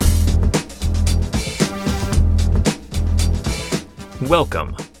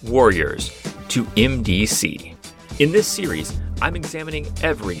Welcome, warriors, to MDC. In this series, I'm examining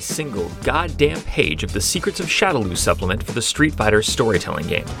every single goddamn page of the Secrets of Shadaloo supplement for the Street Fighter storytelling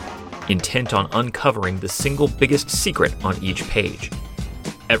game, intent on uncovering the single biggest secret on each page.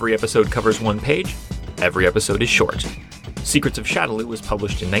 Every episode covers one page, every episode is short. Secrets of Shadaloo was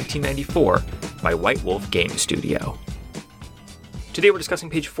published in 1994 by White Wolf Game Studio. Today we're discussing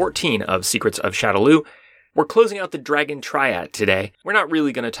page 14 of Secrets of Shadaloo. We're closing out the Dragon Triad today. We're not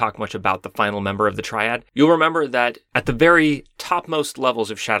really going to talk much about the final member of the Triad. You'll remember that at the very topmost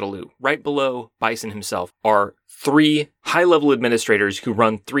levels of Shadaloo, right below Bison himself, are three high-level administrators who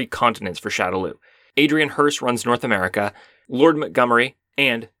run three continents for Shadaloo. Adrian Hirst runs North America, Lord Montgomery,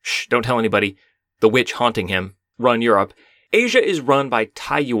 and, don't tell anybody, the witch haunting him, run Europe. Asia is run by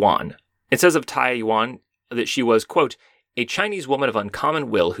Tai Yuan. It says of Tai Yuan that she was, quote, a Chinese woman of uncommon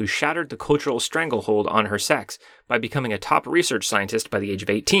will who shattered the cultural stranglehold on her sex by becoming a top research scientist by the age of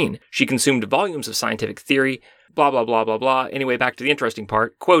 18. She consumed volumes of scientific theory, blah, blah, blah, blah, blah. Anyway, back to the interesting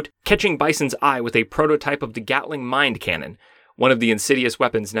part. Quote, catching Bison's eye with a prototype of the Gatling mind cannon, one of the insidious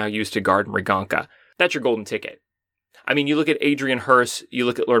weapons now used to guard Mriganka. That's your golden ticket. I mean, you look at Adrian Hirst, you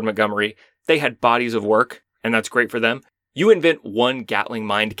look at Lord Montgomery, they had bodies of work, and that's great for them. You invent one Gatling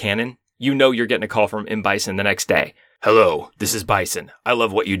mind cannon, you know you're getting a call from M. Bison the next day. Hello, this is Bison. I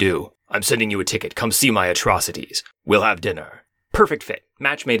love what you do. I'm sending you a ticket. Come see my atrocities. We'll have dinner. Perfect fit.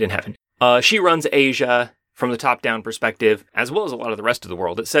 Match made in heaven. She runs Asia from the top-down perspective, as well as a lot of the rest of the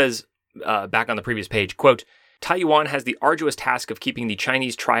world. It says, back on the previous page, quote, Tai Yuan has the arduous task of keeping the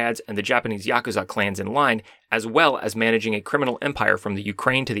Chinese triads and the Japanese Yakuza clans in line, as well as managing a criminal empire from the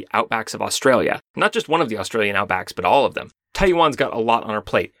Ukraine to the outbacks of Australia. Not just one of the Australian outbacks, but all of them. Tai Yuan's got a lot on her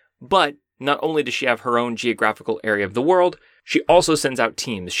plate, but not only does she have her own geographical area of the world, she also sends out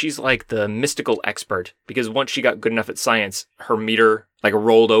teams. She's like the mystical expert, because once she got good enough at science, her meter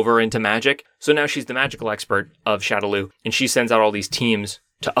rolled over into magic. So now she's the magical expert of Shadaloo, and she sends out all these teams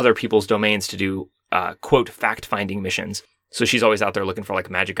to other people's domains to do, quote, fact-finding missions. So she's always out there looking for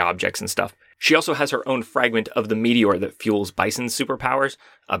magic objects and stuff. She also has her own fragment of the meteor that fuels Bison's superpowers,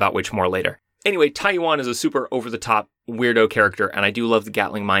 about which more later. Anyway, Tai Yuan is a super over-the-top weirdo character, and I do love the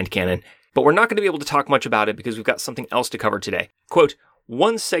Gatling mind cannon. But we're not going to be able to talk much about it because we've got something else to cover today. Quote,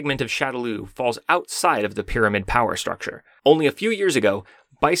 one segment of Shadaloo falls outside of the pyramid power structure. Only a few years ago,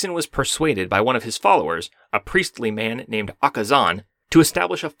 Bison was persuaded by one of his followers, a priestly man named Akazan, to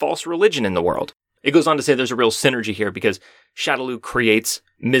establish a false religion in the world. It goes on to say there's a real synergy here because Shadaloo creates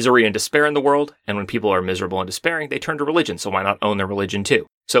misery and despair in the world, and when people are miserable and despairing, they turn to religion, so why not own their religion too?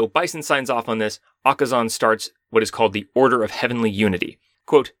 So Bison signs off on this. Akazan starts what is called the Order of Heavenly Unity.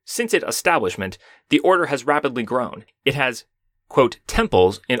 Quote, since its establishment, the order has rapidly grown. It has, quote,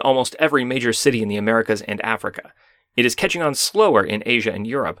 temples in almost every major city in the Americas and Africa. It is catching on slower in Asia and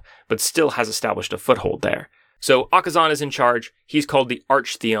Europe, but still has established a foothold there. So Akazan is in charge. He's called the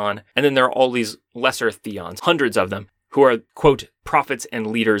Arch-Theon, and then there are all these lesser Theons, hundreds of them, who are, quote, prophets and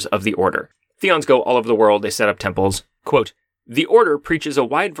leaders of the order. Theons go all over the world. They set up temples. Quote, the order preaches a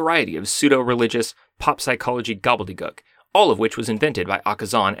wide variety of pseudo-religious pop psychology gobbledygook, all of which was invented by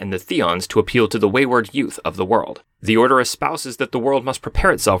Akazan and the Theons to appeal to the wayward youth of the world. The order espouses that the world must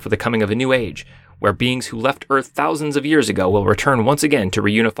prepare itself for the coming of a new age, where beings who left Earth thousands of years ago will return once again to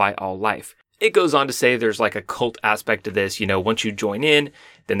reunify all life. It goes on to say there's a cult aspect to this. Once you join in,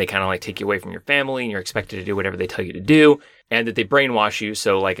 then they kind of take you away from your family and you're expected to do whatever they tell you to do, and that they brainwash you.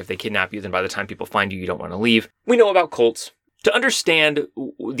 So if they kidnap you, then by the time people find you, you don't want to leave. We know about cults. To understand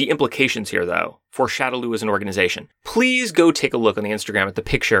the implications here, though, for Shadaloo as an organization, please go take a look on the Instagram at the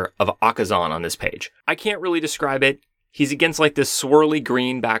picture of Akazan on this page. I can't really describe it. He's against this swirly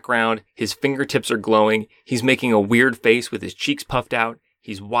green background. His fingertips are glowing. He's making a weird face with his cheeks puffed out.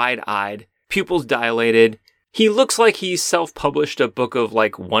 He's wide-eyed, pupils dilated. He looks like he self-published a book of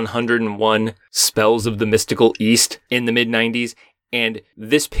 101 Spells of the Mystical East in the mid-90s. And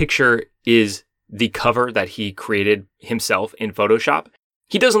this picture is the cover that he created himself in Photoshop.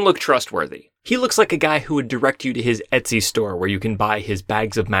 He doesn't look trustworthy. He looks like a guy who would direct you to his Etsy store where you can buy his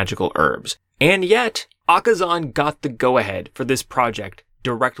bags of magical herbs. And yet, Akazan got the go-ahead for this project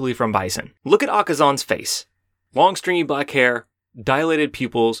directly from Bison. Look at Akazan's face. Long stringy black hair, dilated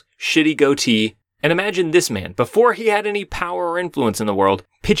pupils, shitty goatee, and imagine this man, before he had any power or influence in the world,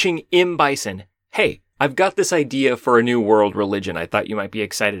 pitching M. Bison, hey, I've got this idea for a new world religion I thought you might be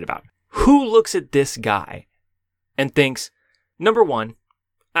excited about. Who looks at this guy and thinks, number one,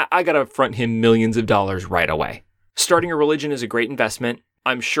 I gotta front him millions of dollars right away. Starting a religion is a great investment.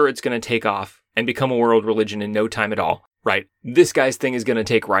 I'm sure it's gonna take off and become a world religion in no time at all, right? This guy's thing is gonna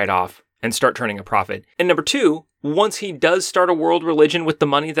take right off and start turning a profit. And number two, once he does start a world religion with the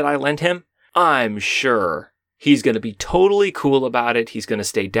money that I lent him, I'm sure he's going to be totally cool about it. He's going to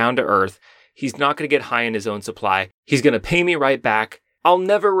stay down to earth. He's not going to get high in his own supply. He's going to pay me right back. I'll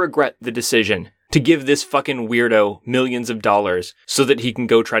never regret the decision to give this fucking weirdo millions of dollars so that he can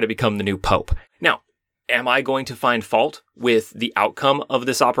go try to become the new pope. Now, am I going to find fault with the outcome of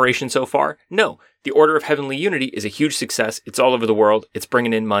this operation so far? No. The Order of Heavenly Unity is a huge success. It's all over the world. It's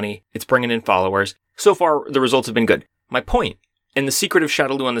bringing in money. It's bringing in followers. So far, the results have been good. My point, and the secret of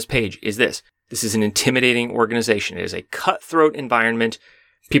Shadaloo on this page, is this. This is an intimidating organization. It is a cutthroat environment.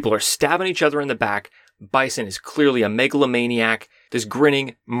 People are stabbing each other in the back. Bison is clearly a megalomaniac, this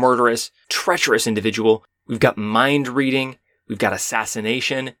grinning, murderous, treacherous individual. We've got mind reading. We've got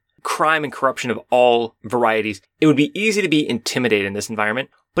assassination, crime and corruption of all varieties. It would be easy to be intimidated in this environment.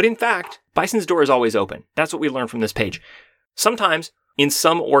 But in fact, Bison's door is always open. That's what we learned from this page. Sometimes, in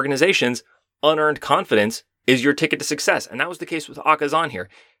some organizations, unearned confidence is your ticket to success. And that was the case with Akazan here.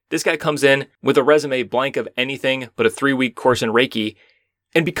 This guy comes in with a resume blank of anything but a 3-week course in Reiki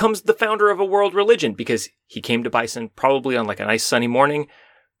and becomes the founder of a world religion because he came to Bison probably on like a nice sunny morning.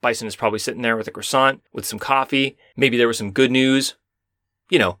 Bison is probably sitting there with a croissant, with some coffee. Maybe there was some good news.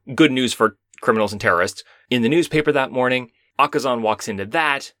 You know, good news for criminals and terrorists. In the newspaper that morning, Akazan walks into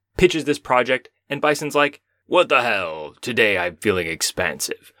that, pitches this project, and Bison's like, "What the hell? Today I'm feeling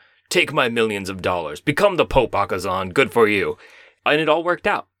expansive. Take my millions of dollars. Become the Pope, Akazan. Good for you." And it all worked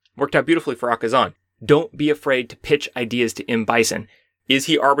out. Worked out beautifully for Akazan. Don't be afraid to pitch ideas to M. Bison. Is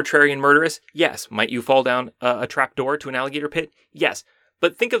he arbitrary and murderous? Yes. Might you fall down a trapdoor to an alligator pit? Yes.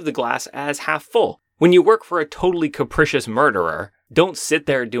 But think of the glass as half full. When you work for a totally capricious murderer, don't sit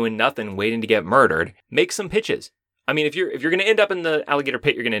there doing nothing waiting to get murdered. Make some pitches. I mean, if you're going to end up in the alligator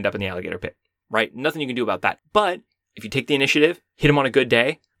pit, you're going to end up in the alligator pit, right? Nothing you can do about that. But if you take the initiative, hit him on a good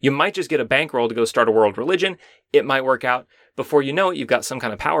day, you might just get a bankroll to go start a world religion. It might work out. Before you know it, you've got some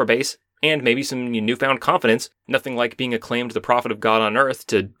kind of power base and maybe some newfound confidence. Nothing like being acclaimed the prophet of God on earth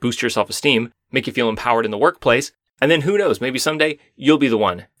to boost your self-esteem, make you feel empowered in the workplace. And then who knows, maybe someday you'll be the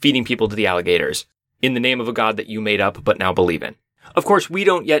one feeding people to the alligators in the name of a God that you made up but now believe in. Of course, we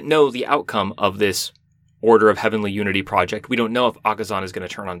don't yet know the outcome of this Order of Heavenly Unity project. We don't know if Akazan is going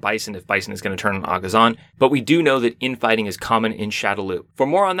to turn on Bison, if Bison is going to turn on Akazan, but we do know that infighting is common in Shadaloo. For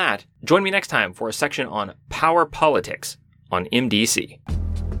more on that, join me next time for a section on power politics on MDC.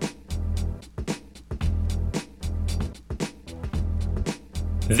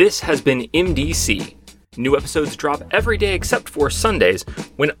 This has been MDC. New episodes drop every day except for Sundays,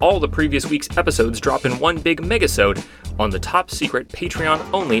 when all the previous week's episodes drop in one big megasode on the top secret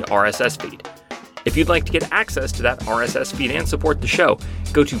Patreon-only RSS feed. If you'd like to get access to that RSS feed and support the show,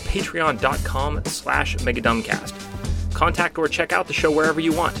 go to patreon.com/megadumbcast. Contact or check out the show wherever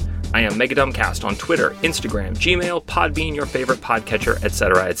you want. I am Megadumbcast on Twitter, Instagram, Gmail, Podbean, your favorite podcatcher,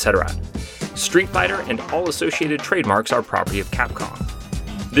 etc., etc. Street Fighter and all associated trademarks are property of Capcom.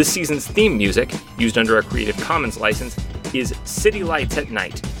 This season's theme music, used under a Creative Commons license, is City Lights at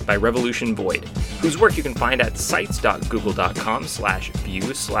Night by Revolution Void, whose work you can find at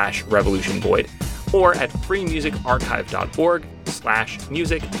sites.google.com/view/revolutionvoid or at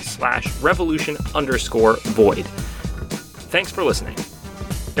freemusicarchive.org/music/revolution_void. Thanks for listening.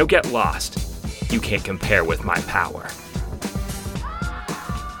 Now get lost. You can't compare with my power.